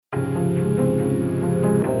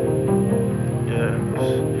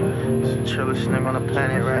trillest nigga on the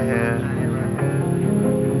planet right here.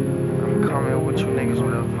 I'm coming with you niggas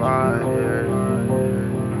with a vibe, yeah.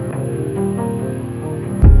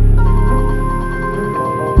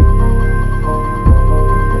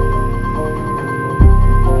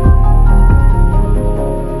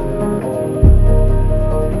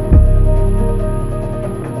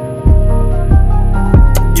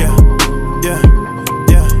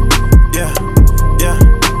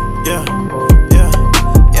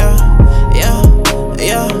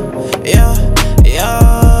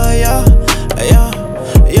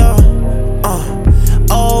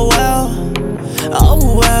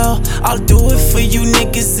 I'll do it for you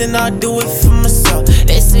niggas and I'll do it for myself.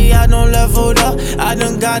 They say I don't leveled up, I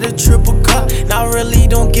done got a triple cup. Now I really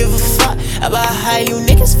don't give a fuck about how you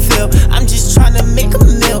niggas feel. I'm just tryna make a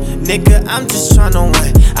meal, nigga, I'm just tryna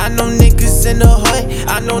win. I know niggas in the hood,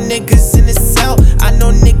 I know niggas in the cell, I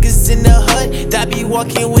know niggas in the hood that be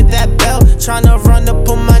walking with that belt, tryna run up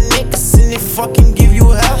on my niggas and they fucking give you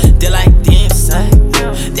hell. They like, damn son,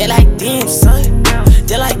 they like, damn son,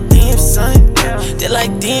 they like, damn son. They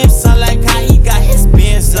like, damn son, like how he got his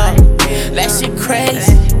bands up. That shit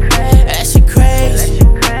crazy, that shit crazy,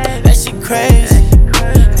 that shit crazy.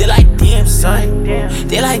 They like, damn son,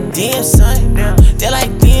 they like, damn son, they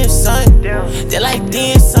like, damn son, they like,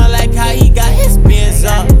 damn son, like how he got his bands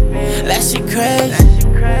up. That shit crazy,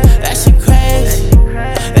 that shit crazy,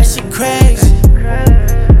 that shit crazy.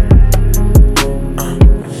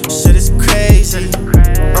 Shit is crazy.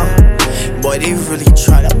 Boy, they really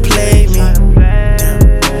try to play me.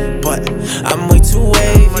 But I'm way too